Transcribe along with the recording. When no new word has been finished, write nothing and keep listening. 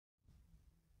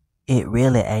It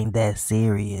really ain't that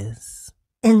serious.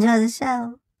 Enjoy the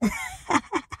show.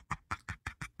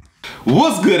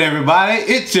 What's good, everybody?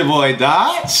 It's your boy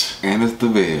Dodge. And it's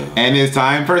Deveal. And it's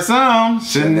time for some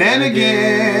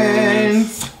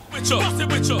shenanigans.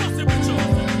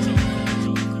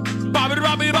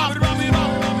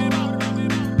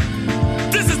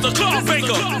 This is the club faker.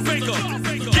 Get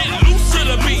loose to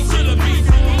the beat.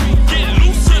 Get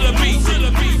loose to the beat.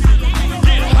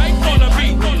 Get hype on the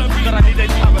beat.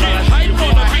 Get hype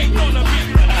on the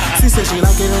beat. She said she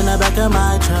like it in the back of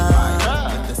my truck.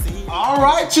 All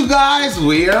right, you guys,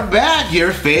 we are back.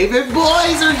 Your favorite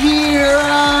boys are here.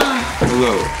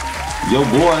 Hello. Your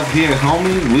boys here,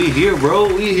 homie. We here, bro.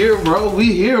 We here, bro.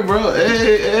 We here, bro.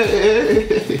 Hey, hey,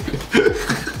 hey.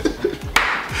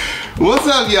 What's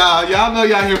up, y'all? Y'all know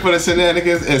y'all here for the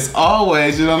shenanigans as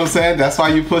always, you know what I'm saying? That's why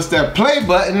you push that play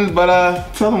button, but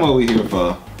tell them what we here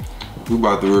for. We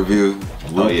about to review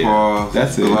RuPaul's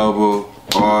That's it.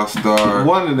 Globalallstars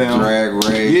One of them. Drag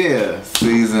Race. Yeah.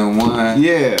 Season 1.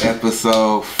 Yeah.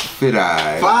 Episode 5.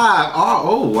 5.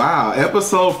 Oh, wow.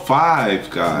 Episode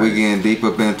 5, guys. We getting deep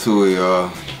up into it,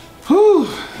 y'all. Whew.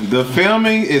 The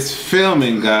filming is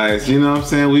filming, guys. You know what I'm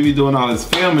saying? We be doing all this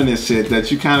filming and shit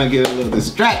that you kind of get a little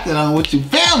distracted on what you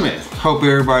filming. Hope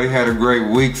everybody had a great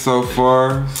week so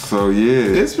far. So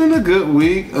yeah, It's been a good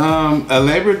week. A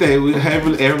Labor Day.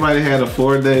 Everybody had a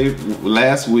 4-day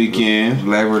last weekend.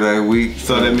 Labor Day week.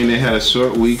 So that means they had a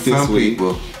short week this Some week.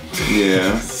 people.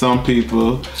 Yeah, some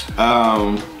people.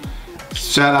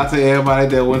 Shout out to everybody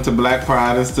that went to Black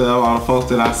Pride and stuff. All the folks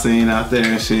that I seen out there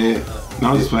and shit. No,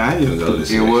 I'm just playing. I didn't even go to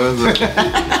this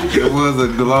It shit. was a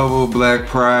global Black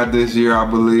Pride this year, I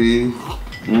believe.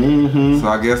 So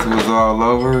I guess it was all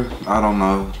over. I don't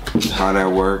know how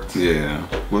that worked. Yeah.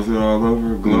 Was it all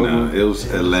over? Global? No, it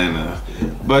was Atlanta.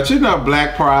 But you know,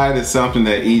 Black Pride is something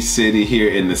that each city here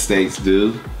in the States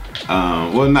do.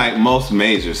 Well, like most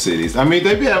major cities. I mean,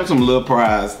 they be having some little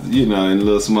prides, you know, in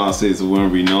little small cities that we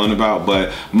won't be knowing about,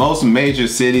 but most major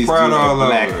cities Pride do all a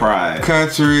Black over. Pride.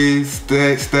 Countries,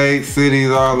 states, cities,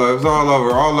 all over. It's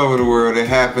all over the world. It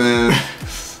happens.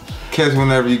 Catch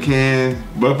whenever you can.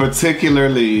 But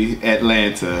particularly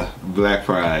Atlanta, Black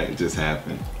Pride just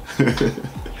happened.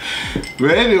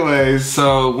 But anyways,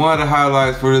 So one of the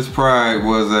highlights for this Pride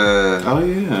was oh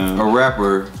yeah, a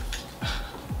rapper,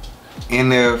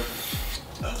 NF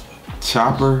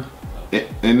Chopper,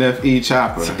 NFE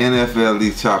Chopper.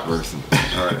 NFLE Chopper or something.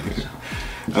 All right.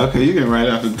 Okay, you can right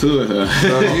after to it, huh?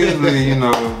 So usually, you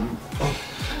know,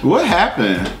 What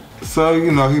happened? so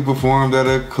you know, he performed at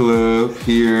a club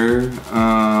here,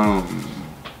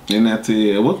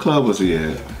 NFT. What club was he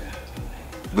at?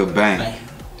 the Bank.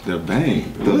 The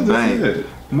Bank. The What is Bank. it?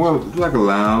 More like a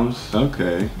lounge,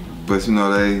 Okay. but you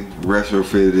know they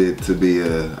retrofitted it to be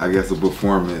I guess a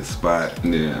performance spot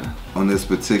Yeah. on this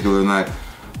particular night.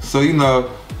 So you know,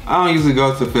 I don't usually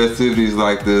go to festivities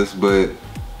like this, but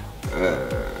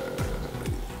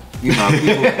you know,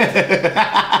 people,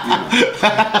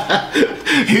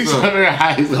 He's So- wondering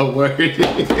how he's gonna word it.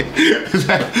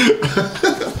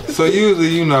 so usually,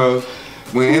 you know,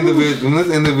 when this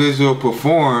individual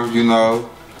performs, you know,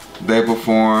 they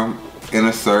perform in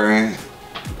a certain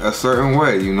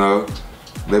way, you know.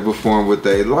 They perform with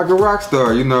like a rock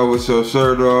star, you know, with your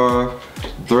shirt off,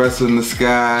 thrust in the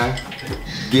sky,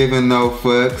 giving no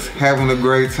fucks, having a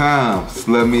great time.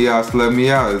 Slut me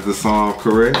out, is the song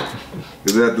correct?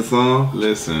 Is that the song?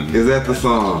 Listen, Is that the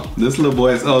song? this little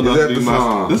boy is old Is enough that to be the my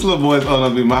song? this little boy is old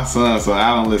enough to be my son, so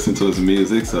I don't listen to his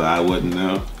music, so I wouldn't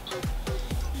know.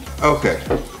 Okay,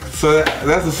 so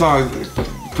that's the song.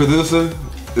 Producer,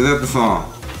 is that the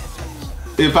song?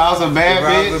 If I was a bad If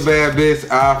I was a bitch, bad bitch,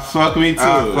 I'll fuck me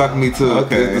too. fuck me too.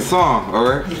 Okay. It's the song,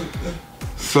 alright?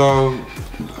 So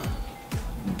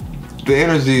the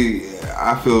energy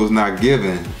I feel was not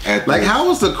given at Like, this. how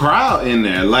was the crowd in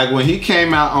there? Like, when he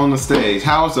came out on the stage,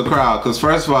 how was the crowd? Because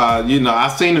first of all, you know,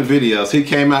 I've seen the videos. He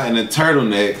came out in a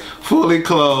turtleneck, fully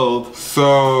clothed,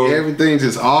 So everything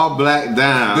just all black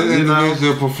down. this You know?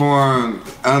 individual performed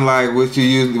unlike what you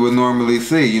usually would normally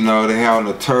see. You know, they had on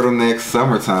a turtleneck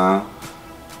summertime.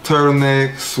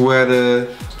 Turtleneck, sweater,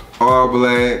 all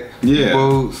black, Yeah.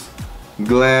 boots,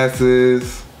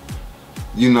 glasses,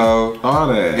 you know. All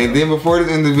that. And then before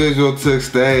this individual took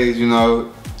stage, you know,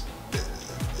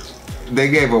 they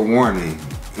gave a warning.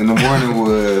 And the warning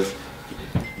was,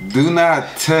 do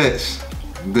not touch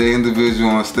the individual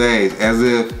on stage, as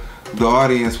if the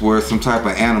audience were some type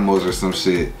of animals or some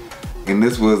shit. And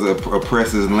this was a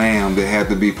precious lamb that had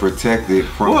to be protected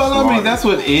from Well, I slaughter. mean, that's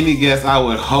what any guest I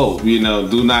would hope, you know,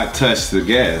 do not touch the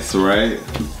guest, right?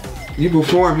 You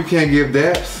perform, you can't give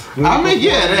daps. I mean,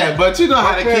 yeah, that, but you know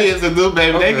how the kids will do,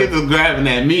 baby. They get to grabbing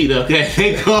that meat, okay?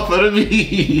 They go for the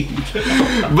meat.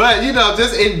 But, you know,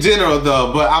 just in general,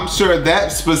 though, but I'm sure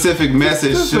that specific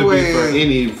message should be for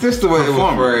any just the way it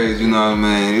was phrased, you know what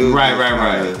I mean?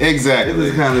 Right. Exactly.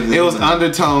 It was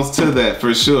undertones to that,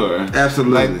 for sure.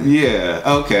 Absolutely. Like, yeah,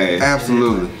 okay.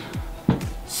 Absolutely.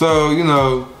 So, you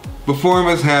know,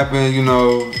 performance happened, you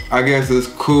know, I guess it's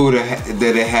cool that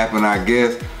it happened, I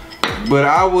guess. But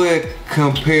I would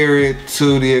compare it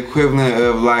to the equivalent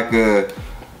of like a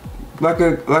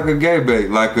gay bait,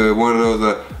 like one of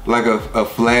those like a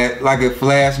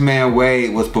Flash Man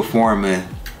Wade was performing,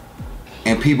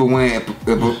 and people went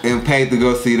and paid to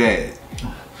go see that.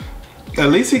 At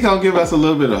least he gonna give us a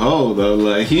little bit of hope though.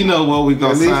 Like he know what we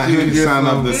gonna sign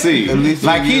up to see.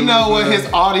 Like he know what his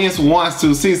audience wants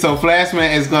to see. So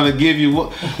Flashman is gonna give you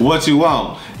what you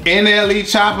want. NLE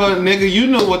Chopper, nigga, you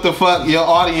knew what the fuck your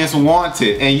audience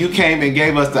wanted, and you came and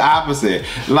gave us the opposite.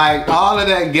 Like all of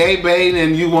that gay bait,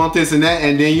 and you want this and that,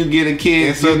 and then you get a kid.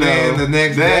 And so then the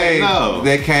next day,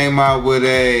 they came out with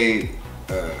a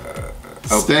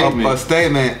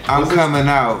statement. I'm coming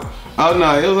out. Oh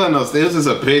no, it was just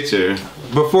a picture.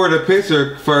 Before the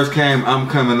picture first came, I'm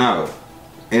coming out.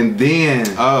 And then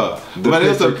but it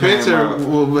was a picture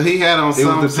he had on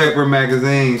some. It was the Paper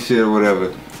Magazine shit or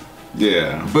whatever.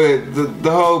 Yeah. But the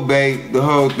whole bait, the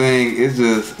whole thing,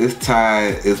 it's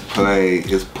tied, it's played,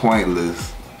 it's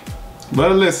pointless.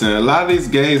 But listen, a lot of these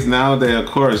gays nowadays, of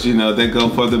course, you know, they go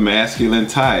for the masculine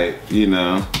type, you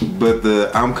know. But the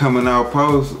I'm coming out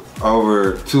post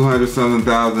over 200-something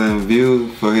thousand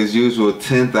views for his usual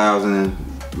 10,000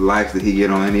 likes that he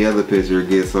get on any other picture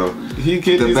gets. So he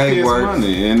get these kids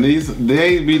money, and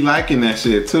they be liking that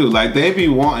shit too. Like they be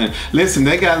wanting. Listen,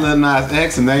 they got Lil Nas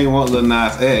X, and they ain't want Lil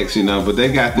Nas X, you know. But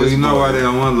they got this. Well, you know why they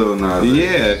don't want Lil Nas X?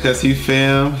 Yeah, cause he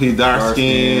film, he dark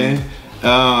skin.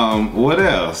 What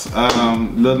else?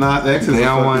 Lil Nas X is they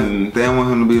don't want him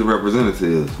to be the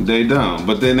representative. They don't.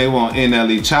 But then they want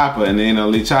NLE Chopper, and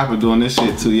NLE Chopper doing this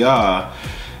shit to y'all.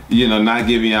 You know, not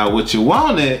giving y'all what you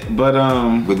wanted, but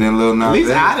then Lil Nas at least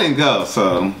X, I didn't go,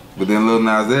 so. But then Lil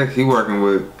Nas X, he working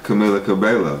with Camila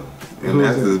Cabello, and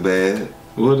that's as bad.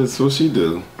 What she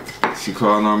do? She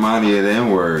called Normani an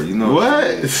N-word, you know.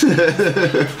 What? Did she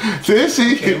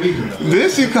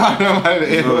call Normani the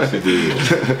N-word? She did.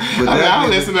 I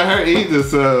don't listen to her either,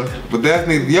 so. But that's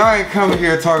neither. Y'all ain't coming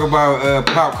here to talk about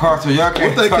pop culture. Y'all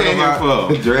can't what they talk came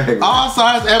about here for? Drag. All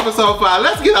Stars episode 5.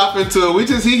 Let's get off into it.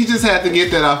 He just had to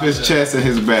get that off his chest and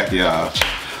his back, y'all.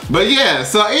 But yeah,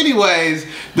 so anyways,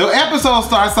 the episode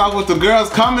starts off with the girls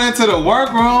coming into the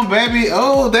workroom, baby.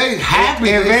 Oh, they happy.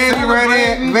 And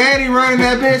Vandy running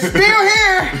that bitch. Still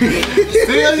here.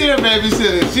 Still here, baby.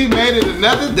 She made it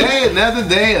another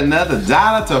day, another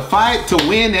dollar to fight to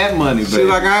win that money, baby. She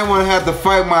like, I didn't want to have to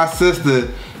fight my sister,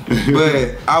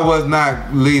 but I was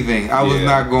not leaving. I was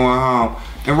not going home.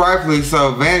 And rightfully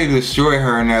so, Vandy destroyed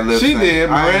her in that lip sync. She did.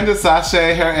 Miranda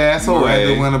sashayed her ass away.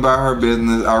 Miranda went about her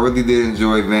business. I really did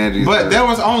enjoy Vandy's. But there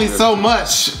was only so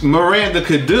much Miranda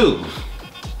could do.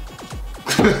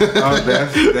 Oh,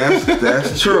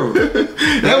 that's true.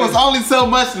 There was only so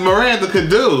much Miranda could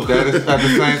do. That is, at the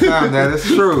same time, that is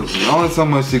true. Only so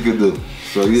much she could do.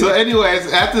 So, yeah. So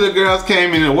anyways, after the girls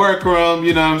came in the workroom,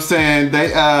 you know what I'm saying,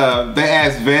 they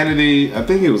asked Vanity, I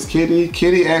think it was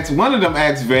Kitty asked, one of them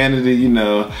asked Vanity, you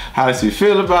know, how does she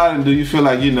feel about it, and do you feel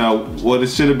like, you know, well, it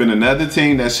should have been another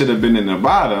team that should have been in the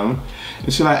bottom?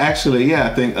 And she's like, actually, yeah,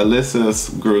 I think Alyssa's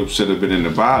group should have been in the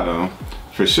bottom,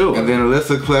 for sure. And then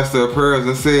Alyssa clutched her pearls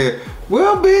and said,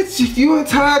 well, bitch, if you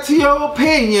entitled to your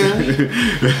opinion.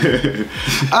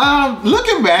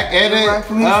 Looking back at it,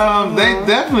 they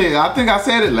definitely, I think I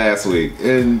said it last week,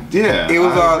 and yeah, it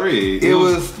was I agree. It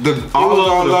was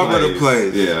all over the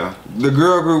place. Yeah, the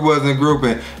girl group wasn't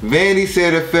grouping. Vandy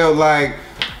said it felt like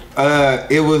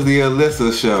it was the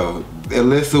Alyssa show.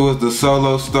 Alyssa was the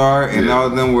solo star, and all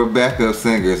of them were backup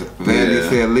singers. Vandy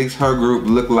said at least her group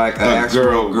looked like an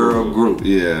actual girl group.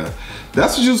 Yeah.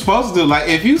 That's what you're supposed to do. Like,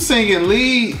 if you singing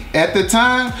lead at the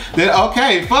time, then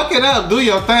okay, fuck it up, do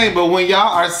your thing. But when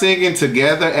y'all are singing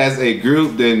together as a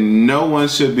group, then no one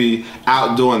should be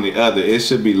outdoing the other. It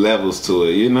should be levels to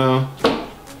it, you know?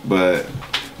 But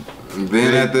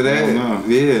then after that, and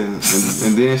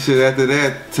then shit after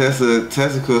that,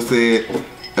 Tessica said,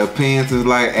 opinions is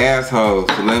like assholes,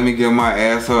 so let me get my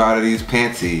asshole out of these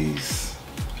panties.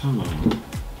 Come on.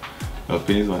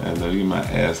 Opinions like, let me get my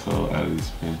asshole out of these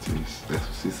panties. That's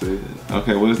what she said.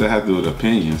 Okay, what does that have to do with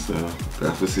opinions, though?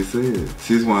 That's what she said.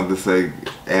 She just wanted to say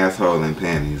asshole and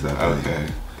panties, I think. Okay.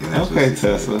 Okay,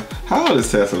 Tessa. How old is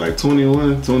Tessa? Like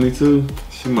 21, 22?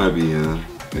 She might be young.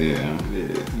 Yeah.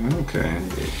 Okay.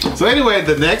 So anyway,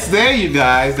 the next day, you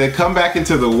guys, they come back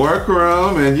into the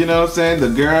workroom, and you know what I'm saying, the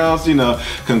girls, you know,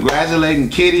 congratulating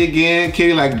Kitty again.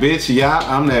 Kitty like, bitch, y'all,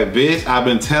 I'm that bitch. I've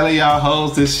been telling y'all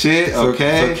hoes this shit,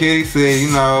 okay? So Kitty said,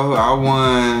 you know, I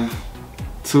won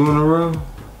 2 in a row.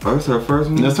 Oh, that's her first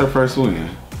win? That's her first win.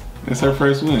 That's her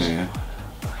first win.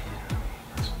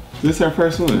 This her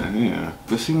first win, yeah.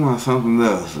 But she wants something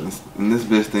else, and this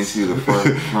bitch thinks she's the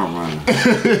first front runner.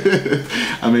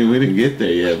 I mean, we didn't get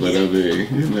there yet, but I mean,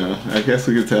 you know, I guess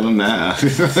we can tell them now.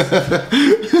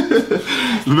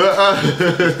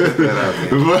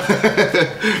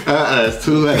 It's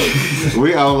too late.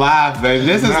 We on live, baby.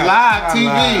 This is live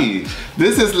TV.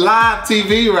 This is live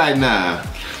TV right now.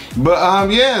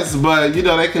 But yes, but you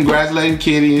know, they congratulating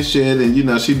Kitty and shit, and you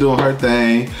know, she doing her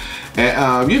thing.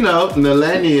 And you know,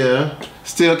 Nelania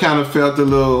still kind of felt a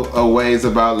little ways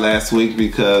about last week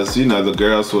because, you know, the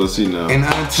girls was, you know, and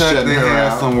Untucked, they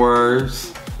had some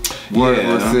words were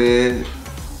said.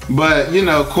 But, you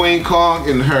know, Queen Kong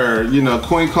and her, you know,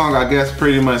 Queen Kong, I guess,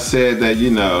 pretty much said that,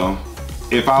 you know,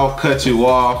 if I'll cut you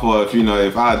off, or if, you know,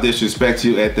 if I disrespect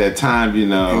you at that time, you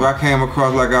know, if I came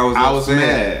across like I was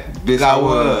mad. Bitch, I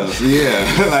was.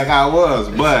 Yeah, like I was.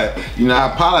 But, you know,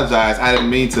 I apologize. I didn't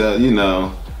mean to, you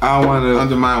know, I want to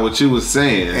undermine what you was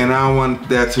saying, and I don't want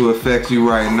that to affect you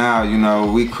right now. You know,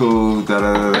 we cool, da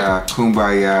da da da,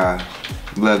 kumbaya,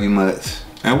 love you much.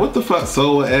 And what the fuck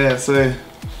Soa ass say?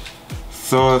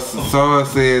 Soa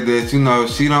said that, you know,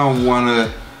 she don't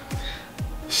want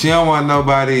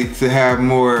nobody to have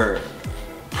more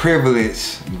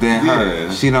privilege than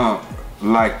her. She don't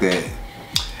like that.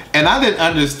 And I didn't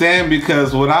understand,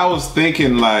 because what I was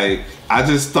thinking, like, I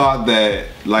just thought that,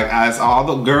 like, as all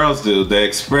the girls do, they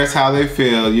express how they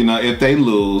feel, you know, if they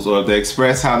lose, or they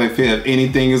express how they feel if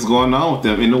anything is going on with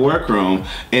them in the workroom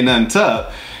in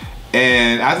Untucked.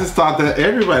 And I just thought that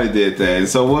everybody did that. And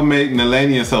so what made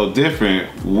Nelania so different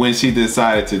when she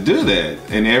decided to do that?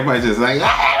 And everybody just like,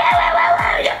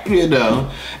 you know.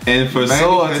 And for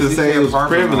Soa to say it was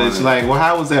privilege, like, well,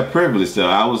 how was that privilege though?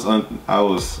 I was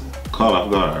caught off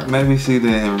guard. Maybe she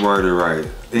didn't word it right.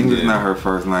 English not her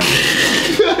first language.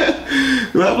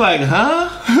 I'm like, huh?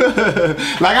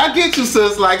 Like, I get you,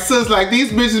 sis. Like,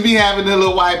 these bitches be having their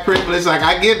little white privilege. Like,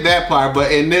 I get that part, but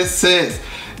in this sense,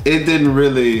 it didn't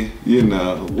really, you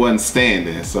know, wasn't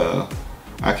standing. So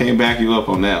I can't back you up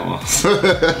on that one.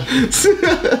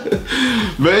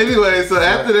 But anyway, so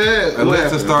after that,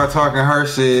 Alyssa started talking her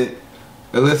shit.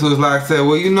 Alyssa was like, said,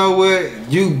 well, you know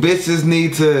what? You bitches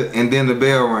need to, and then the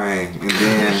bell rang, and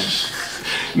then.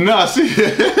 No, I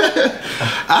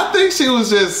think she was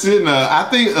just, you know, I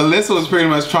think Alyssa was pretty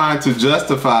much trying to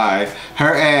justify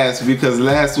her ass, because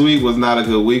last week was not a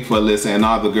good week for Alyssa, and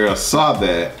all the girls saw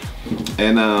that.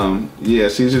 And yeah,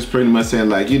 she's just pretty much saying,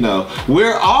 like, you know,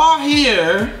 we're all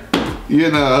here,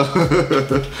 you know.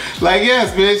 Like,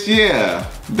 yes, bitch, yeah.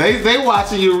 They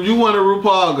watching you. You one of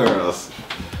RuPaul girls.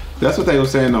 That's what they were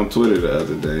saying on Twitter the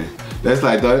other day. That's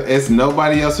like, it's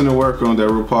nobody else in the workroom that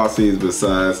RuPaul sees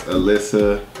besides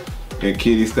Alyssa and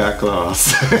Kitty Scott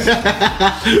Claus.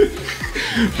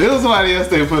 There was somebody else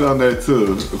they put on there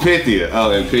too. Pythia.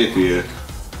 Oh, and Pythia.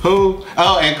 Who?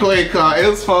 Oh, and Queen Kong. It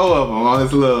was 4 of them on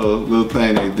this little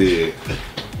thing they did.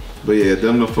 But yeah,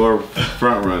 them the 4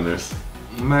 front runners.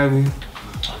 Maybe.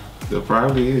 There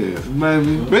probably is.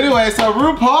 Maybe. But anyway, so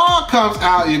RuPaul comes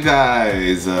out, you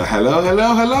guys. Hello,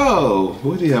 hello, hello.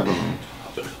 What do you have on?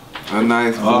 A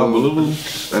nice blue. All blue.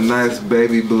 A nice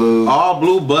baby blue. All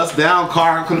blue bust down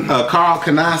Carl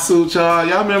Kanai suit, y'all.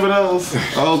 Y'all remember those?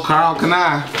 Oh, Carl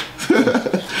Kanai.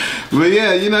 But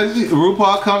yeah, you know,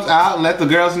 RuPaul comes out and let the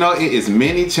girls know it is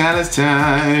mini challenge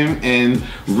time, and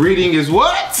reading is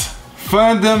what?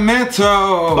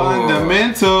 Fundamental.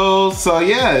 So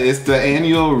yeah, it's the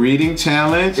annual reading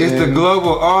challenge. It's the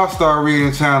Global All-Star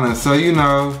Reading Challenge. So, you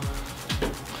know,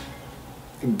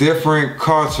 different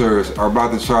cultures are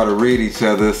about to try to read each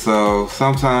other, so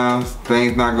sometimes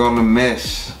things not gonna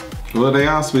mesh. Well, they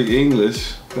all speak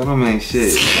English. That don't mean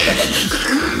shit.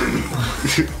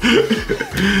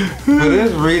 For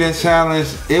this reading challenge,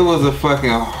 it was a fucking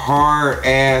hard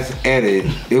ass edit.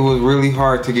 It was really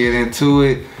hard to get into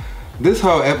it. This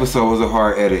whole episode was a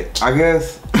hard edit. I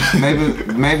guess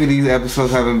maybe these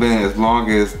episodes haven't been as long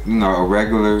as, you know, a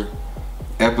regular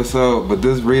episode, but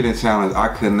this reading challenge, I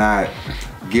could not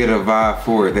get a vibe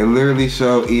for it. They literally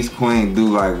showed each queen do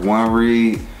like 1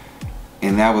 read,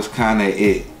 and that was kind of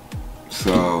it.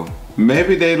 So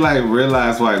maybe they like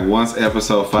realized, like, once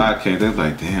episode 5 came, they're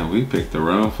like, damn, we picked the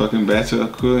wrong fucking batch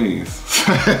of queens.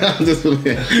 I'm just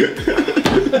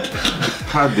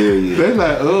How dare you? They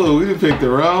like, oh, we done picked the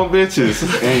wrong bitches.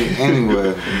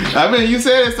 Anyway. I mean, you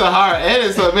said it's a hard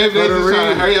edit, so maybe they just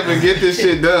trying to hurry up and get this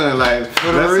shit done. Like, let's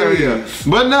hurry up.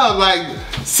 But no, like,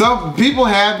 some people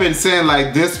have been saying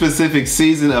like this specific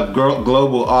season of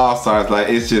Global All Stars, like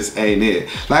it just ain't it.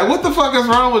 Like, what the fuck is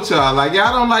wrong with y'all? Like,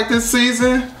 y'all don't like this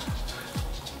season?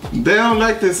 They don't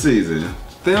like this season.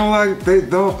 They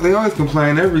always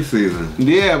complain every season.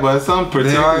 Yeah, but some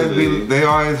particularly. They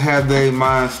always have their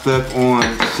mind stuck on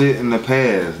shit in the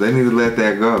past. They need to let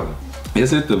that go.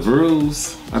 Is it the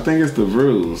Vrues? I think it's the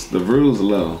Vrues. The Vrues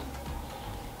low.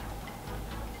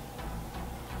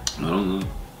 I don't know.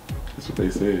 That's what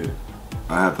they said.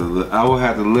 I will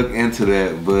have to look into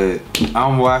that, but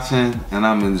I'm watching and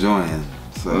I'm enjoying.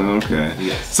 So, okay.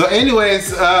 Yes. So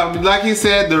anyways, like you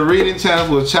said, the reading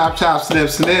channel was chop chop snip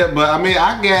snip, but I mean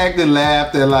I gagged and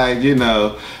laughed at, like, you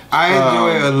know. I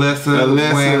enjoy Alyssa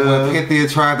when Pythia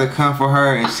tried to come for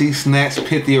her and she snatched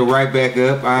Pythia right back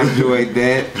up. I enjoyed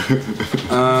that.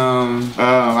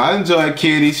 I enjoyed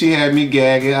Kitty. She had me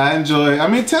gagging. I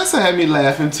mean Tessa had me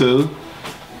laughing too.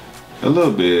 A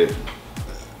little bit.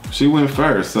 She went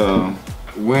first, so.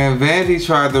 When Vandy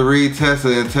tried to read Tessa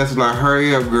and Tessa like,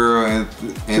 hurry up, girl, and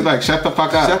she's like, shut the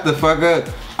fuck up. Shut the fuck up.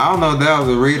 I don't know if that was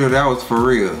a read or that was for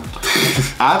real.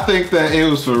 I think that it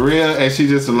was for real and she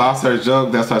just lost her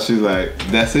joke. That's why she's like,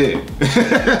 that's it.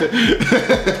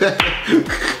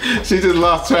 She just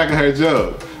lost track of her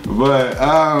joke. But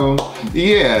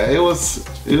yeah, it was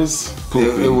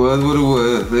poopy. It was what it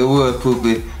was. It was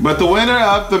poopy. But the winner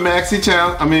of the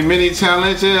mini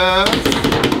challenge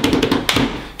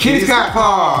Kitty's got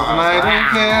claws and I don't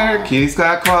care. Kitty's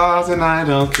got claws and I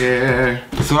don't care.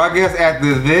 So I guess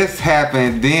after this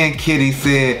happened, then Kitty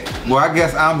said, well, I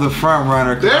guess I'm the front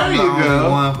runner because I'm the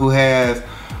only one who has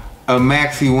a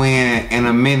maxi win and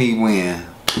a mini win.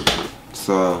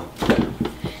 So.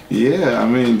 Yeah, I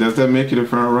mean, does that make you the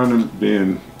front runner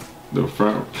being the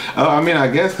front? Oh, I mean, I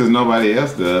guess because nobody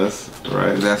else does,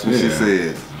 right? That's what she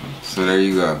said. So there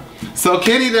you go. So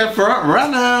Kitty, that front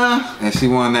runner. And she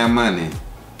won that money.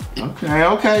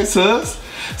 Okay, sis.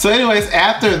 So anyways,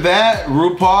 after that,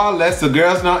 RuPaul lets the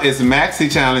girls know it's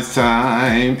Maxi Challenge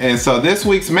time. And so this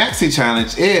week's Maxi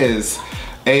Challenge is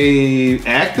a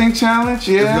acting challenge,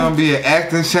 yeah? It's gonna be an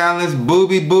acting challenge.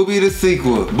 Booby Booby the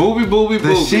sequel. Booby Booby Booby.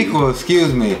 The sequel,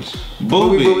 excuse me.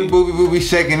 Booby Booby Booby Booby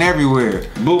shaking everywhere.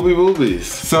 Booby Boobies.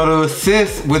 So to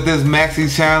assist with this Maxi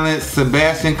challenge,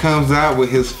 Sebastian comes out with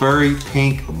his furry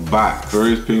pink box.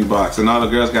 Furry pink box. And all the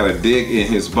girls gotta dig in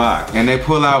his box. And they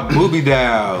pull out booby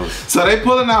dolls. So they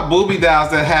pulling out booby dolls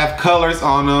that have colors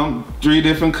on them. 3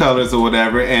 different colors or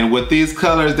whatever. And with these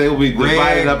colors, they will be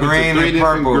divided up into 3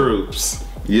 different groups.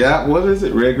 Yeah, what is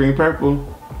it? Red, green, purple?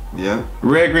 Yeah.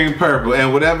 Red, green, purple.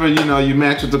 And whatever, you know, you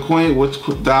match with the queen, which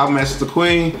doll matches the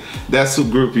queen, that's the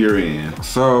group you're in.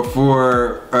 So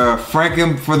for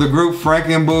the group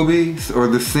Franken Boobies, or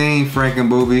the scene Franken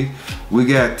Booby, we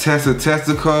got Tessa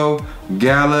Testico,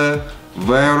 Gala,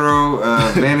 Vero,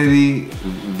 Vanity,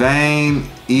 Vane,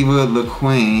 Eva La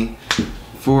Queen.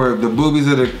 For the boobies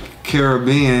of the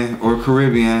Caribbean, or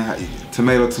Caribbean,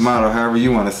 tomato, however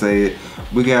you want to say it,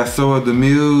 we got Soa the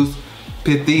Muse,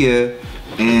 Pythia,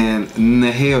 and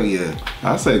Nahalia.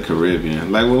 I say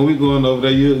Caribbean. Like when we going over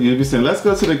there, you be saying, let's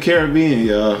go to the Caribbean,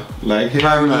 y'all. Like,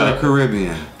 Pirates of the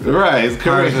Caribbean. Right, it's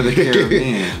Pirates of the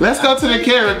Caribbean. Let's go to the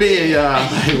Caribbean, y'all.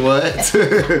 Like, what?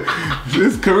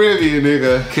 It's Caribbean,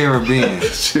 nigga. Caribbean.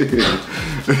 Shit.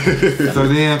 So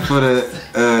then for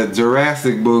the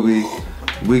Jurassic Booby,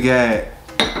 we got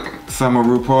some of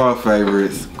RuPaul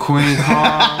favorites. Queen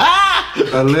Kong,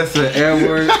 Alyssa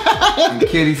Edwards, and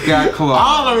Kitty Scott Claw.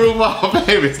 All the RuPaul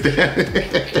favorites, damn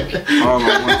it. All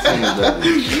on one team,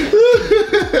 baby.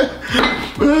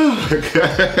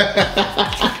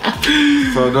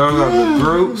 So those are the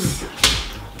groups.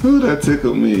 Ooh, that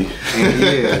tickled me. And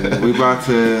yeah, we about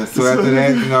to, so after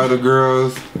that, you know, the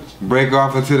girls break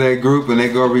off into their group and they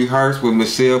go rehearse with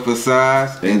Michelle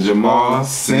Facade and Jamal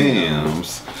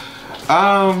Sims.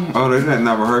 Oh, they're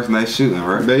not rehearsing, they shooting,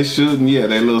 right? They shooting, yeah,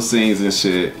 they little scenes and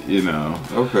shit, you know.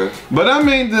 Okay. But I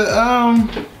mean,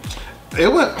 it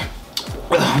went,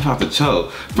 I'm about to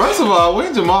choke. First of all,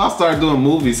 when Jamal started doing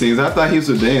movie scenes, I thought he was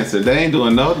a dancer. They ain't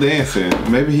doing no dancing.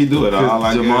 Maybe he do it all,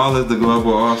 I Jamal is the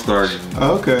Global All-Star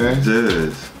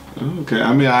judge. Okay,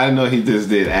 I mean, I didn't know he just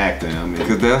did acting. I mean,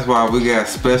 because that's why we got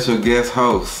special guest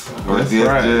hosts or guest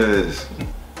judge.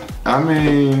 I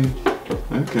mean,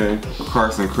 okay.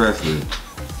 Carson Kressley.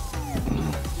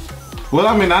 Well,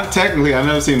 I mean, I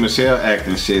never seen Michelle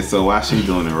acting shit, so why she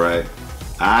doing it right?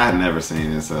 I had never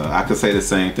seen it, so I could say the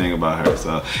same thing about her.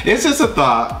 So it's just a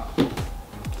thought.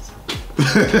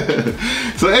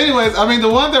 So anyways, I mean, the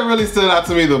one that really stood out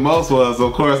to me the most was,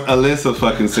 of course, Alyssa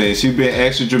fucking saying she been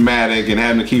extra dramatic and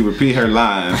having to keep repeat her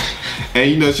lines.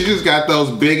 And you know, she just got those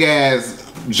big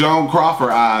ass Joan Crawford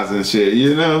eyes and shit,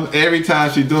 you know? Every time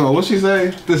she doing, what she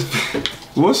say?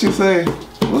 What she say?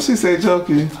 What she say,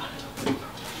 Jokey?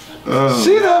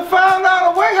 She done found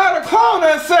out a way how to clone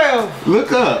herself.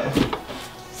 Look up.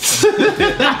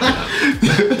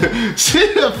 She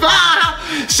done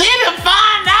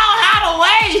find out how to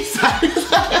waste.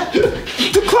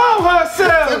 To clone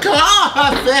herself. To clone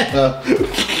herself.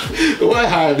 What,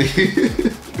 Hardy?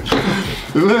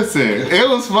 Listen, it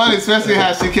was funny, especially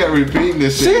how she kept repeating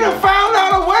this shit. She done found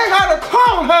out a way how to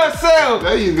clone herself.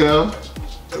 There you go.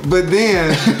 But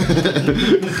then,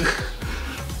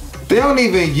 they don't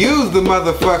even use the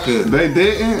motherfucker. They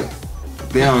didn't?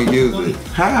 They don't use it.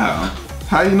 How?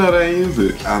 How you know they ain't use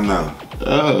it? I know.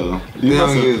 Oh. They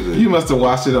don't use it. You must have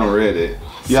watched it on Reddit.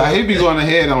 Yeah, he be going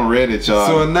ahead on Reddit, y'all.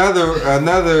 So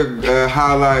another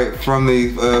highlight from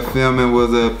the filming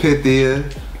was Pythia.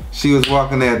 She was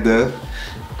walking that duck.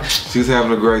 She was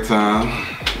having a great time.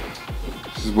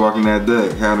 She was walking that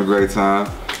duck, having a great time.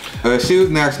 She was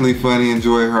naturally funny,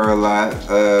 enjoyed her a lot.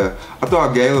 I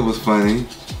thought Gayla was funny.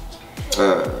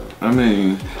 I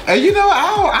mean, and you know,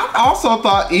 I also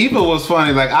thought Eva was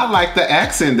funny. Like, I like the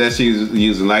accent that she was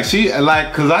using. Like,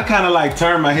 cause I kind of like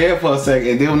turned my head for a second,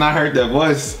 and then when I heard that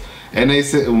voice, and they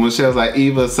said, when Michelle's like,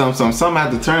 Eva, some, I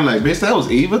had to turn like, bitch, that was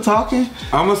Eva talking?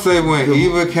 I'm gonna say when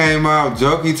Eva came out,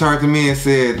 Jokey turned to me and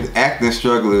said, acting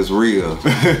struggle is real right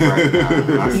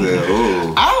now. I said,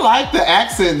 oh. I like the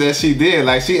accent that she did.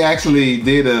 Like, she actually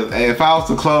did if I was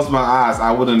to close my eyes,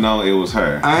 I would have known it was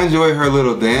her. I enjoyed her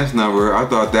little dance number. I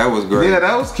thought that was great. Yeah,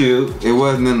 that was cute. It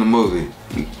wasn't in the movie.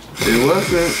 It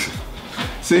wasn't.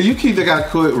 See, you keep got to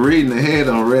quit reading ahead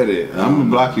on Reddit. I'm gonna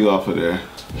block you off of there.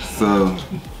 So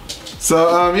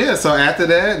yeah, so after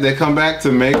that, they come back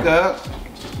to makeup,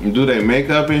 do their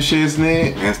makeup and shit,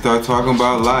 and start talking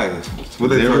about life. What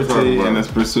they start talking about? And its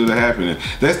pursuit of happiness.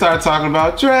 They start talking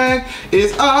about drag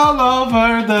is all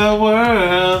over the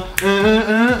world.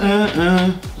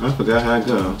 I forgot how it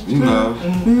goes. You know.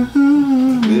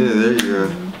 Yeah, there you go.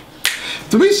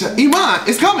 Tamisha, Iman,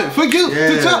 it's coming for you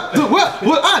to talk to what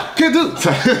I can do.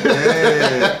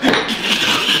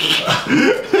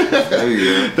 There you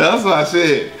go. That's my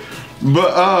shit.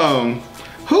 But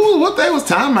what they was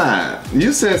talking about?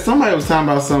 You said somebody was talking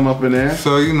about something up in there.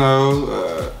 So you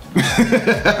know,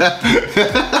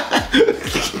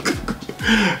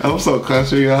 I'm so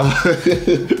country, y'all.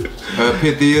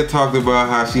 Pythia talked about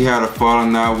how she had a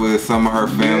falling out with some of her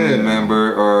family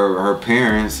member or her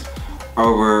parents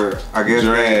over, I guess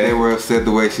they were upset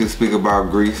the way she would speak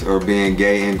about Greece or being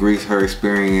gay in Greece, her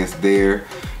experience there.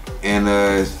 And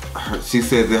she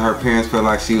said that her parents felt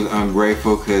like she was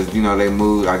ungrateful because, you know, they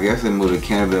moved to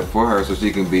Canada for her so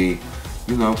she can be,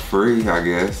 you know, free, I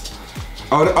guess.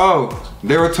 Oh,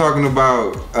 they were talking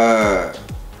about,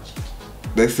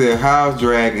 they said, how's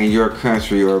drag in your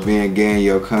country or being gay in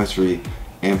your country?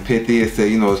 And Pythia said,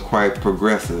 you know, it's quite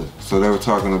progressive. So they were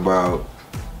talking about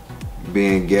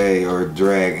being gay or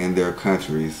drag in their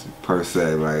countries, per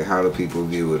se. Like, how do people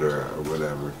view it or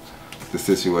whatever the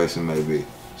situation may be.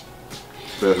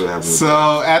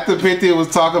 So after Pythia was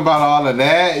talking about all of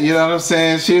that, you know what I'm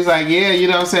saying? She was like, yeah, you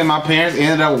know what I'm saying? My parents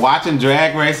ended up watching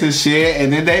Drag Race and shit,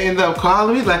 and then they ended up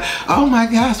calling me like, oh my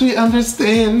gosh, we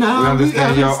understand now. We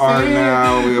understand your art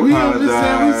now. We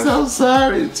apologize. We're so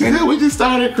sorry. She said, we just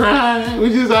started crying.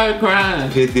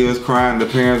 Pythia was crying. The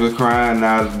parents was crying.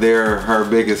 Now they're her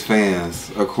biggest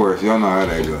fans. Of course, y'all know how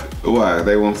that go. Why?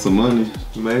 They want some money?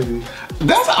 Maybe.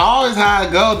 That's always how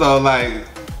it go though. Like,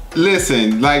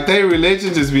 listen, like they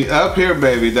religion just be up here,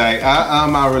 baby. Like,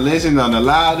 my religion don't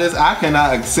allow this. I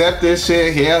cannot accept this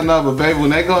shit. Hell no, but baby, when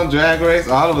they go on Drag Race,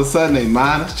 all of a sudden their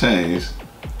mind has changed.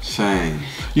 Shame.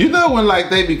 You know when like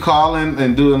they be calling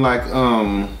and doing like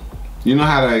you know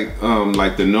how they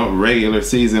like the regular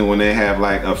season when they have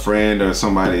like a friend or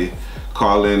somebody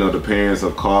call in or the parents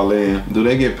will call in. Do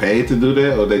they get paid to do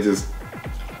that or they just?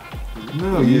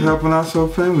 No, you helping out your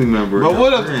family member. But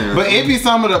what if, but it be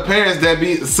some of the parents that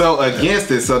be so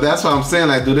against it. So that's what I'm saying.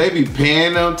 Like, do they be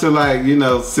paying them to like, you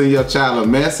know, send your child a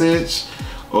message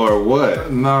or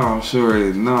what? No, I'm sure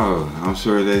they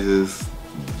you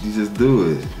just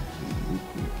do it.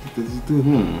 You just do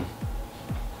it.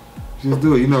 Just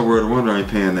do it. You know, World of Wonder ain't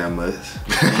paying that much.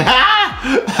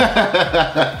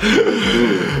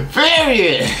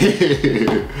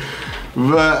 Period.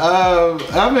 But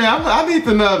I mean, I need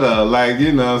to know though, like,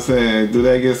 you know what I'm saying, do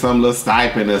they get some little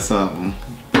stipend or something?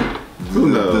 Who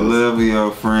knows? The love of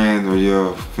your friend or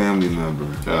your family member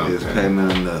is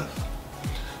payment enough.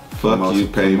 Fuck you,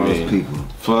 pay me. Most people.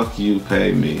 Fuck you,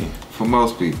 pay me. For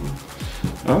most people.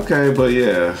 Okay, but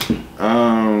yeah.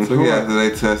 So yeah, after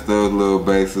they test those little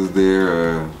bases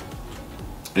there,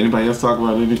 anybody else talk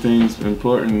about anything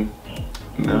important?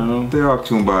 No. they all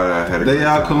kumbaya had a great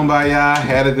time. Kumbaya,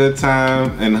 had a good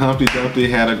time, and Humpty Dumpty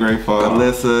had a great fall.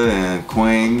 Alyssa and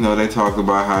Queen, you know, they talked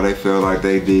about how they felt like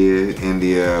they did in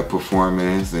the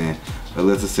performance, and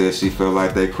Alyssa said she felt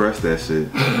like they crushed that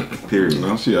shit. Period.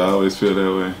 Don't she always feel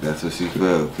that way? That's what she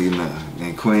felt. You know.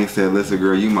 And Queen said, "Listen,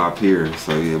 girl, you my peer,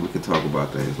 so yeah, we can talk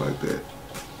about things like that."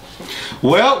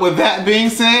 Well, with that being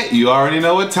said, you already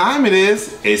know what time it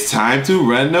is. It's time to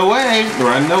run away,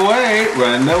 run away,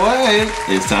 run away.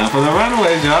 It's time for the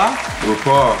runaways, y'all.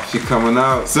 RuPaul, she coming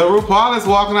out. So RuPaul is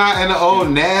walking out in the old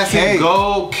nasty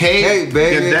gold cape,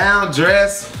 baby. get down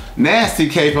dress, nasty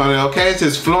cape on it, okay? It's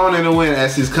just flowing in the wind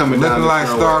as she's coming down. Looking like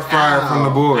Starfire from the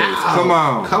boys. Come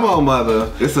on. Come on,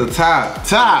 mother. It's a top.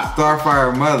 Top.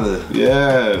 Starfire mother.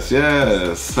 Yes,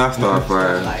 yes. It's not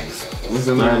Starfire. What's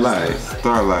the name? Starlight.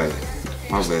 Starlight.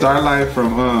 My bad. Starlight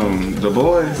from The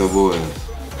Boys? The boys.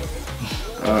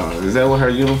 Oh, is that what her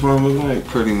uniform was like?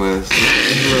 Pretty much.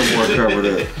 It's a little more covered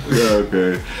up. Yeah,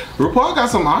 okay. RuPaul got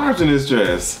some arms in his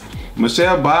dress.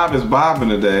 Michelle Bob is bobbing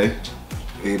today.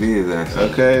 It is actually.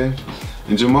 Okay.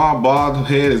 And Jamal bald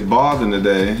head is balding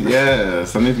today.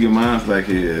 Yes, I need to get mine like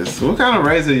his. What kind of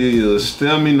razor you use?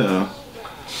 Tell me no.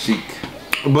 Chic.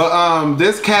 But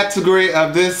this category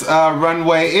of this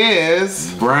runway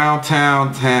is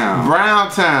Browntown Town.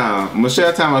 Browntown.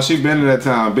 Michelle talking about she been in that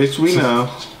town. Bitch, we know.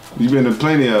 You been to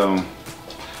plenty of them.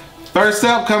 First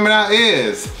up coming out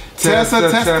is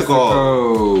Tessa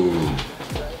Testicle.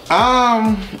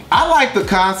 I like the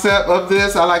concept of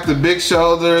this. I like the big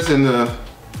shoulders and the,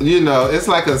 you know, it's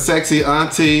like a sexy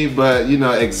auntie, but you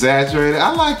know, exaggerated.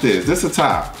 I like this. This is a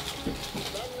top.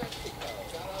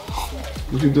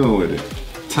 What you doing with it?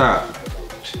 Top.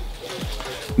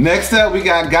 Next up, we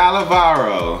got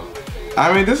Galavaro.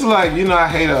 I mean, this is like, you know, I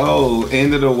hate an old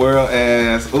end of the world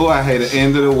ass. Oh, I hate an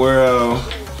end of the world.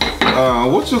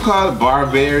 What you call it?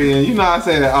 Barbarian. You know, I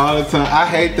say that all the time. I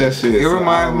hate that shit. It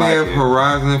reminds me of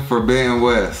Horizon Forbidden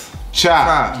West.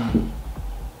 Chop.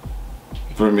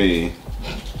 For me.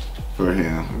 For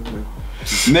him.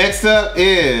 Next up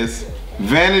is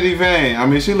Vanity Vane. I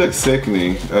mean, she looks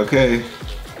sickening, okay?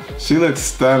 She looks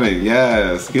stunning,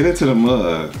 yes. Get into the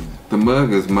mug. The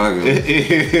mug is mugging. It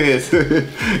is.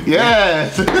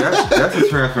 Yes. That's a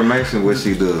transformation what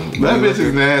she do. That bitch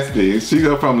is nasty. She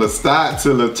go from the start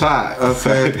to the top.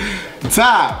 Okay.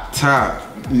 Top. Top.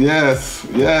 Yes,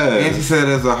 yes. And she said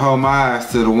it's a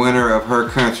homage to the winner of her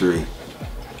country.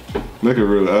 Look at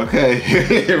Rue,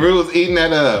 okay. Rue's eating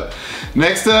that up.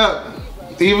 Next up,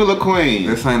 Evil the Queen.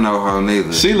 This ain't no hoe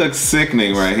neither. She looks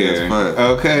sickening right here.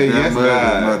 Okay, yes,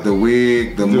 God. The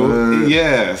wig, the mug.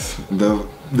 Yes.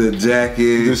 The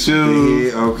jacket. The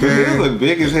shoes. Okay. They look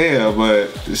big as hell,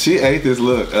 but she ate this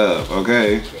look up,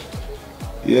 okay?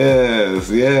 Yes,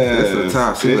 yes. It's a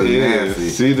top. She look nasty.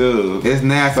 She do. It's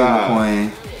nasty, top.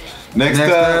 Queen. Next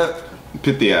up,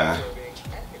 Pythia.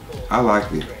 I like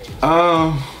it.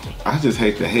 I just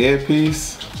hate the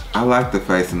headpiece. I like the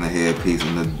face and the headpiece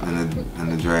and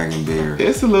the dragon beard.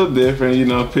 It's a little different, you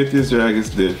know. Pythia's drag is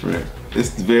different.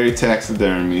 It's very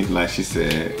taxidermy, like she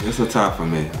said. It's a top for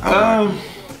me. I'm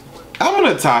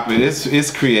gonna top it.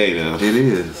 It's creative. It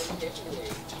is.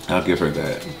 I'll give her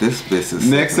that. This bitch is.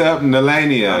 Next up,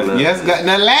 Nelania. Yes,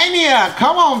 Nelania.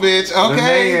 Come on, bitch.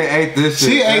 Okay. Nelania ate this shit.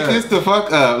 She ate this the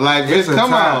fuck up. Like, bitch,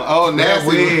 come on. Oh,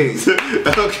 nasty.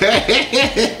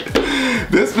 Okay.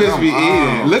 This bitch be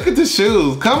eating. Look at the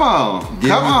shoes. Come on.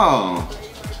 Come on.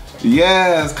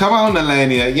 Yes. Come on,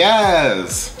 Nelania.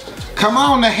 Yes. Come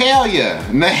on, Nahalia.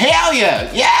 Nahalia.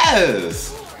 Yes.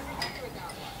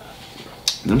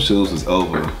 Them shoes is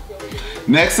over.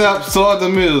 Next up, Sword the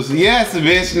Muse. Yes,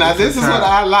 bitch. Now this is what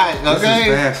I like, okay? This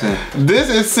is fashion. This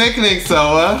is sickening,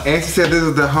 Soa. And she said this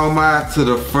is the homage to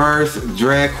the first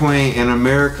drag queen in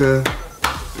America.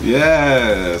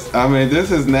 Yes. I mean,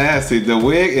 this is nasty. The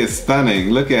wig is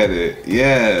stunning. Look at it.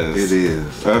 Yes. It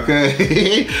is.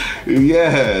 Okay.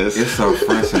 Yes. It's so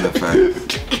fresh in the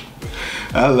face.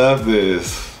 I love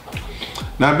this.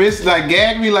 Now, bitch, like,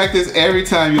 gag me like this every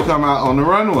time you come out on the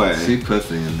runway. She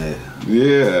pussy in there.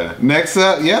 Yeah. Next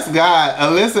up, yes, God,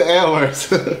 Alyssa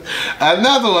Edwards.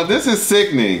 Another one. This is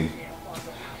sickening.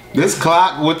 This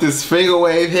clock with this finger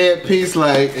wave headpiece,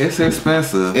 like, it's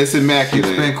expensive. It's immaculate.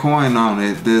 She spent coin on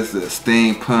it. This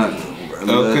steampunk.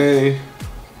 Okay.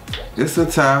 It's a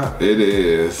top. It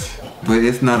is. But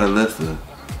it's not Alyssa.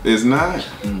 It's not?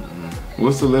 Mm-mm.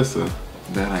 What's Alyssa?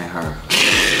 That ain't her.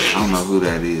 don't know who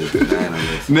that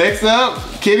is. Next up,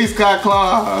 Kitty's got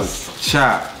claws.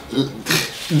 Chop.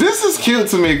 This is cute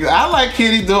to me. I like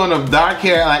Kitty doing a dark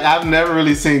hair. Like, I've never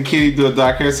really seen Kitty do a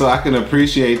dark hair, so I can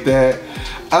appreciate that.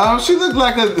 She looked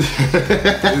like a...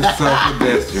 It's so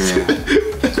pedestrian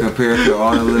compared to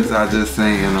all the looks I just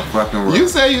seen in the fucking room. You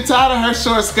say you tired of her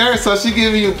short skirt, so she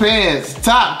giving you pants.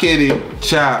 Top, Kitty.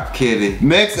 Chop, Kitty.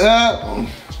 Next up,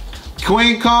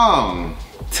 Queen Kong.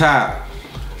 Top.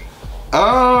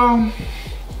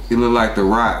 You look like The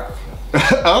Rock.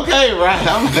 Okay, right.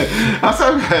 I'm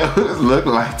sorry, what does it look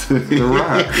like to me? The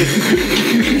Rock.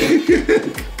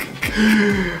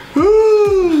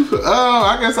 Oh,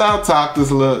 I guess I'll top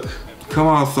this look. Come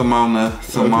on, Simona.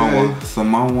 Samoa. Okay.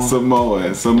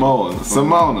 Samoa.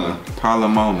 Simona.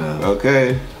 Palamona.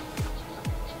 Okay.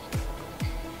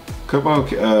 Come on,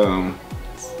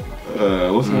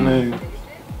 what's her name?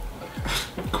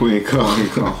 Queen Kong.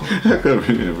 I couldn't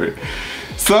remember it.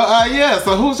 So, yeah,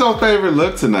 so who's your favorite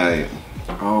look tonight?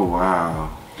 Oh, wow.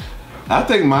 I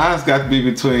think mine's got to be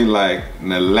between, like,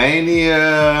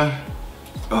 Nelania,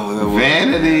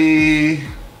 Vanity,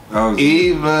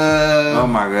 Eva. Oh,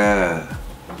 my God.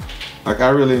 Like, I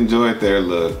really enjoyed their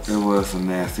looks. It was some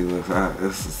nasty looks.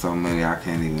 There's so many I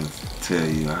can't even tell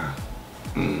you.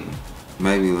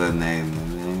 Maybe little name.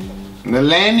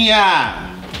 Nelania.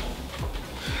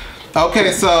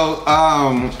 Okay, so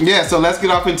yeah, so let's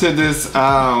get off into this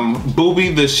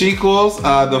Booby the Shequels.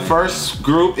 The first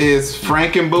group is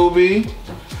Frank and Booby,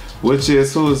 which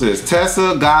is, who is this?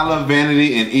 Tessa, Gala,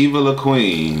 Vanity, and Eva La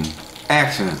Queen.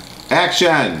 Action.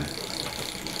 Action.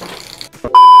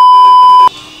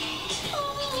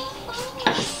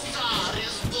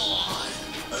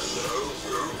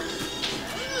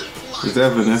 Is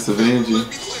that Vanessa Vanjie?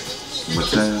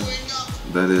 Mattel.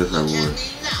 That is her voice.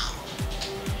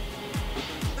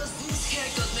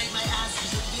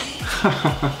 I'd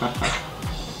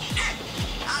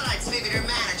like to speak with your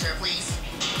manager, please.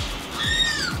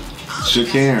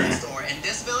 Shakaren. In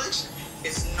this village,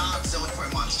 it's not zoned for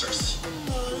monsters.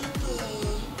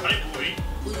 Hi, boy.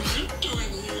 What are you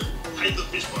doing here? Hide the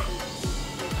fish bar.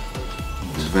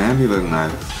 Does Vandy look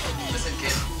nice? Listen,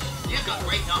 kid, you've got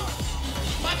great numbers,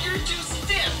 but you're too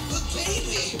stiff. But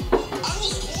baby, I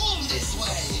was born this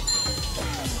way.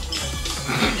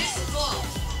 This fall,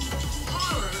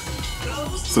 horror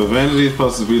goes. So Vanity is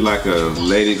supposed to be like a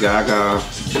Lady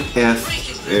Gaga-esque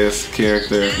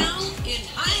character. Down in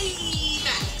high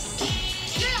max.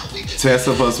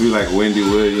 Tessa supposed to be like Wendy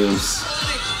Williams.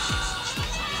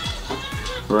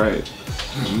 Right.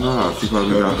 No, she's supposed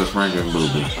to be out the Frank and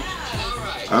Booby.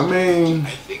 I mean, I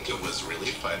think it was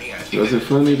really funny. was it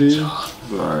funny to you?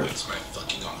 Right. It's my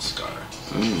fucking Oscar.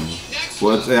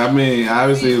 Well, I mean,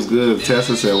 obviously it was good.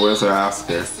 Tessa said, where's her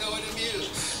Oscar?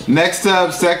 Next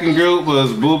up, second group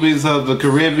was Boobies of the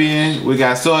Caribbean. We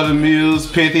got Sorta Muse,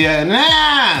 Pythia, and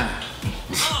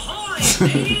Ahoy,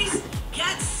 ladies!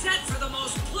 Get set for the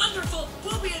most wonderful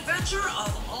booby adventure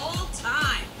of all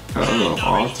time. Oh,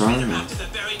 all time. After the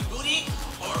buried booty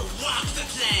or walk the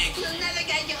plank. You'll never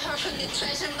get your heart from the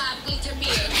treasure map with your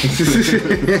beard.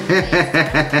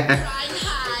 Trying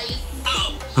high.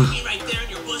 Oh, me right there in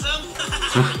your bosom?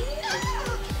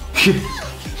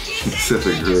 Such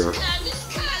a girl. Time is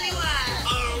Scallywag.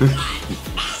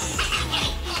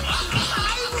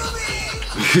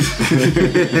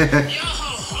 Yo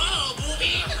ho ho,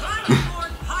 booby! Climb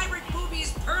aboard Pirate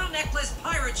Booby's pearl necklace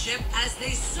pirate ship as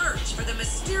they search for the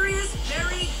mysterious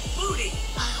buried booty.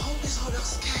 I hope it's all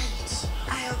those cats.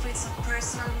 I hope it's a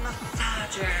personal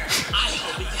massager. I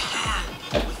hope it's a hand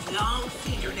with long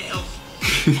fingernails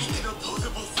and an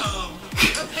opposable thumb.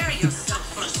 Prepare yourself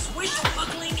for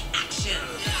switch-buckling action.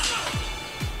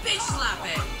 Bitch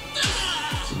slapping.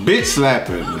 bitch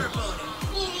slapping.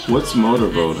 What's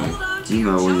motorboating? You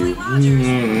know when you.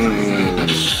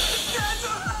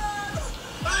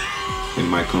 In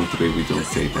my country, we don't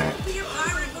say that. Be a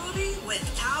pirate movie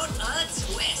without a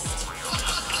twist.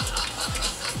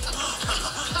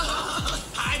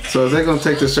 So is they gonna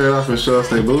take the shirt off and show us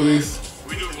their booties?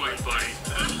 We do white fight.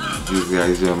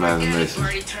 Use your imagination.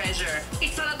 Buried treasure.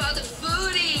 It's all about the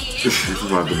booty. It's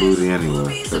about the booty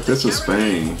anyway. If this was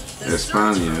Spain,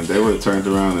 España, they would have turned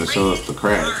around and showed us the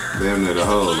crack. Damn near the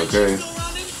hole, okay?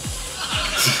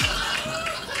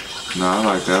 No, I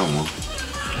like that one.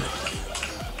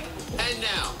 And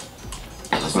now,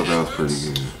 I thought that was pretty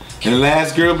good. And the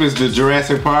last group is the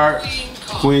Jurassic Park,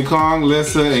 Queen Kong,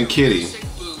 Lissa, and Kitty.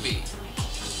 Booby.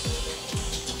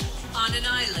 On an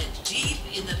island deep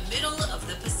in the middle of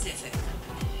the Pacific.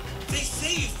 They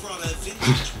say you've brought a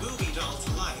vintage booby doll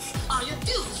to life. Are you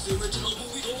dudes the original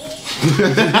movie doll?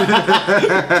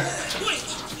 Wait,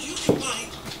 you can buy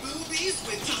boobies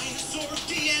with dinosaurs?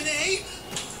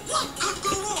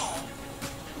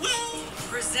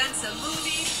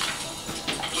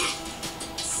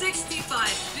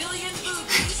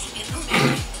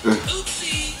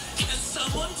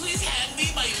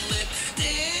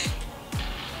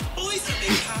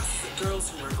 girls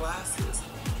who wear glasses.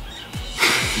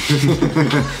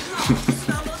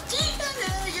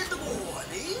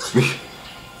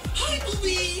 Hi,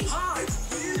 Booby. Hi,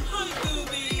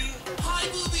 Booby. Hi,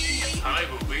 Booby. Hi,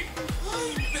 Booby.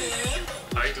 Hi, Ben.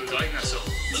 I do dinosaur.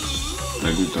 I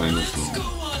do dinosaur. Go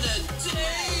on a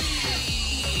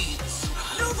date.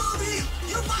 No, Booby.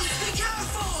 You must be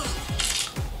careful.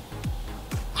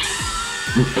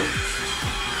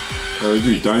 I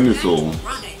do dinosaur.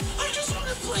 Running. I just want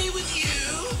to play with you.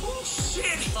 Oh,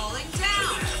 shit. Falling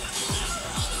down.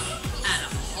 And a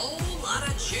whole lot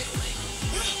of jiggling.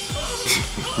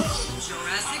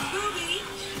 Jurassic Booby.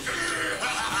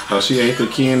 Oh, she ate the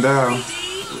key and down. 3D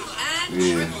and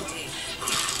Yeah. triple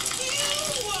D.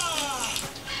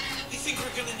 You think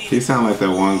we're gonna need He sound like that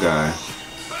one guy.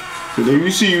 Let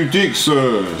me see your dick,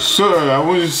 sir. Sir, I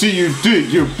want to see your dick.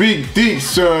 Your big dick,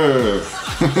 sir.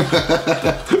 What's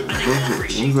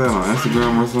that on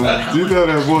Instagram or something? You know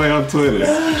that boy on Twitter.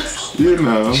 You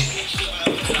know.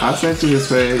 I sent you his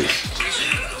page.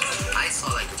 I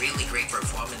saw like a really great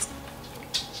performance.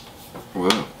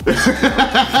 Well,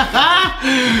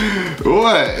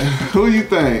 What? Who you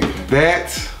think? that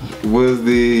was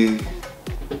the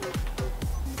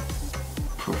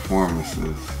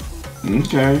performances.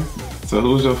 Okay. So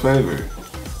who's your favorite?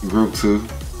 Group 2.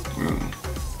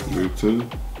 Group 2?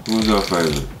 Who's your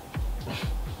favorite?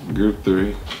 Group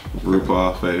 3.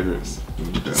 RuPaul favorites.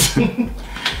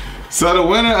 So the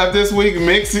winner of this week's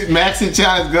Maxi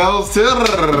Challenge goes to...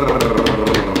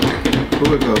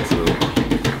 Who it go to?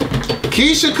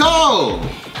 Keisha Cole.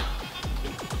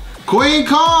 Queen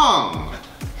Kong.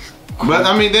 But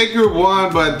I mean, they group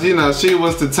 1, but you know, she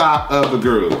was the top of the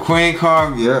group. Queen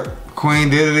Kong, yep. Queen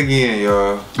did it again,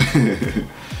 y'all.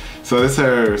 So this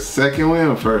her second win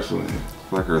or first win?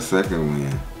 Like her second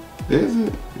win. Is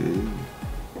it? Yeah.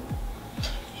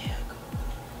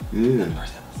 Yeah.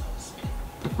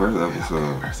 The first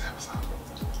episode.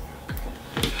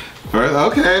 First,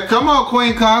 okay, come on,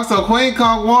 Queen Kong. So Queen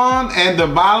Kong won, and the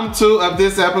bottom 2 of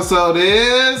this episode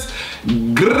is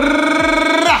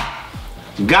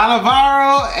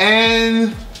Galavaro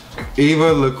and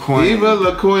Eva LaQueen. Eva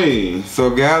LaQueen. So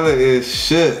Gala is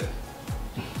shit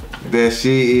that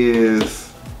she is.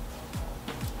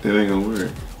 It ain't gonna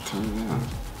work. Turn it down.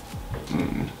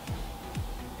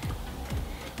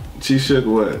 She shook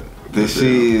what? That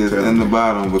she is Tell in the me.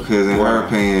 bottom because in her Why?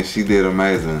 opinion she did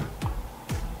amazing.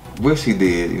 What she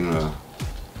did, you know.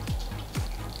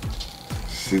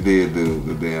 She did do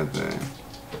the damn thing.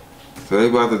 So they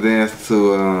about to dance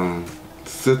to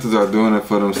Sisters Are Doing It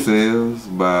For Themselves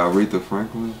by Aretha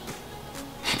Franklin.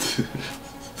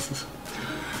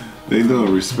 They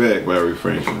doing Respect by Aretha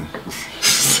Franklin.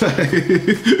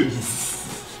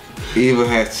 Eva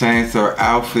has changed her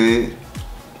outfit.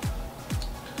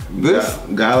 This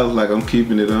Gala's like, I'm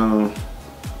keeping it on.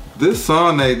 this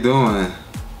song they doing,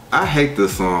 I hate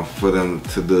this song for them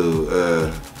to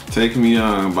do. Take Me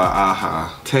On by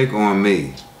Aha. Take On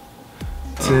Me.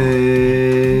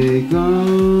 Take on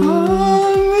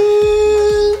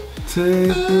me.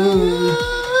 Take on me.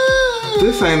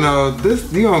 This ain't no,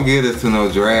 you don't get it to no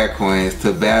drag queens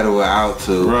to battle it out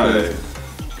to. Right.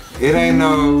 It ain't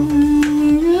no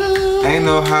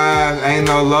highs, ain't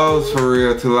no lows for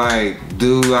real to like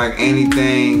do like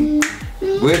anything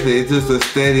with it. It's just a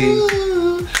steady.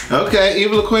 Okay,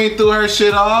 Eva LaQueen threw her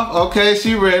shit off. Okay,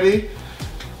 she ready.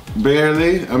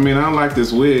 Barely. I mean, I don't like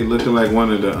this wig looking like one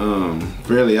of the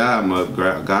Fairly Odd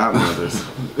Godmothers.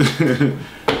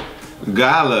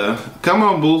 Gala. Come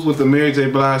on, Boots, with the Mary J.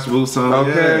 Blige boots on.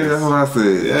 Okay, Yes. that's what I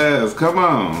said. Yes, come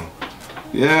on.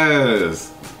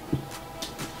 Yes.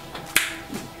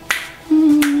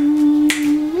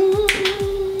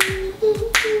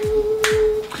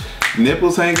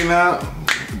 Nipples hanging out.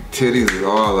 Titties is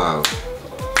all out.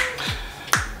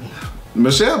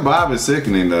 Michelle Bob is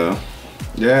sickening though.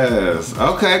 Yes.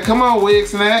 Okay, come on, wig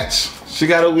snatch. She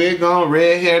got a wig on,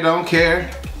 red hair, don't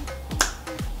care.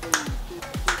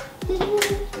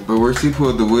 But where she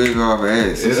pulled the wig off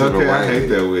at, she It's should've okay, I waited. hate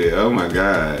that wig. Oh my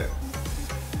God.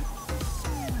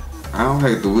 I don't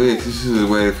hate the wig, she should have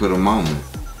waited for the moment.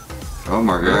 Oh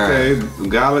my God. Okay,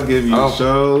 Gala give you Oh.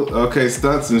 shows. Okay,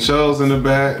 stunts and shows in the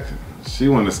back. She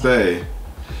wanna stay.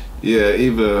 Yeah,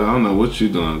 Eva, I don't know what you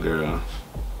doing, girl.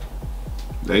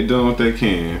 They doing what they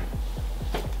can.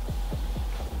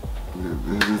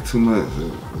 It was too much.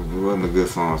 It wasn't a good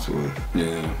song to it.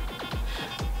 Yeah.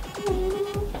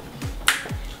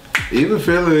 Eva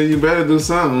feeling you better do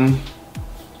something.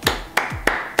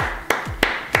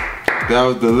 That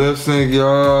was the lip sync,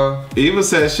 y'all. Eva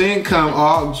said she ain't come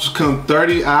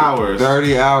 30 hours.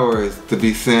 30 hours to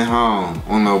be sent home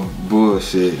on no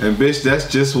bullshit. And bitch, that's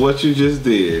just what you just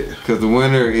did. Cause the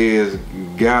winner is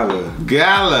Gala.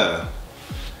 Gala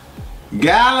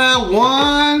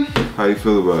won. How you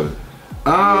feel about it?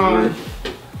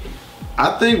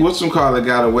 I think whatchamacallit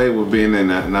got away with being in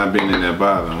that, not being in that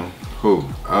bottom. Who?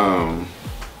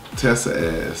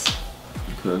 Tessa ass.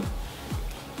 Okay.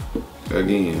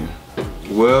 Again.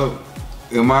 Well,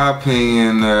 in my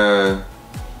opinion, I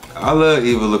love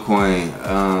Eva LaQueen.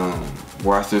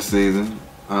 Watched her season.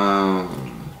 I'm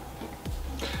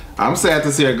sad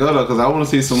to see her go though, cause I want to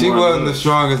see some more. She wasn't the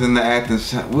strongest in the acting.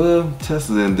 Well,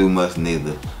 Tessa didn't do much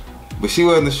neither, but she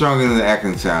wasn't the strongest in the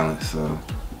acting challenge. So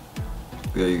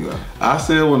there you go. I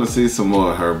still want to see some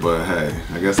more of her, but hey,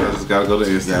 I guess I just gotta go to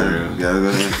Instagram. Gotta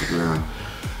go to Instagram.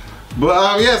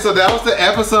 But yeah, so that was the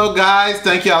episode, guys.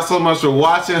 Thank y'all so much for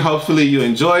watching. Hopefully you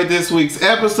enjoyed this week's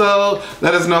episode.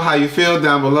 Let us know how you feel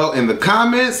down below in the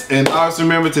comments. And always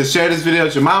remember to share this video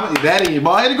with your mama, your daddy, your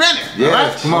boy, and your granny. Yeah,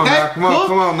 right? come on now, come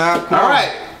on now. All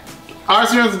right.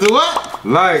 Always remember to do what?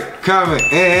 Like, comment,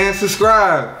 and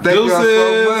subscribe. Thank y'all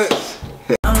so much.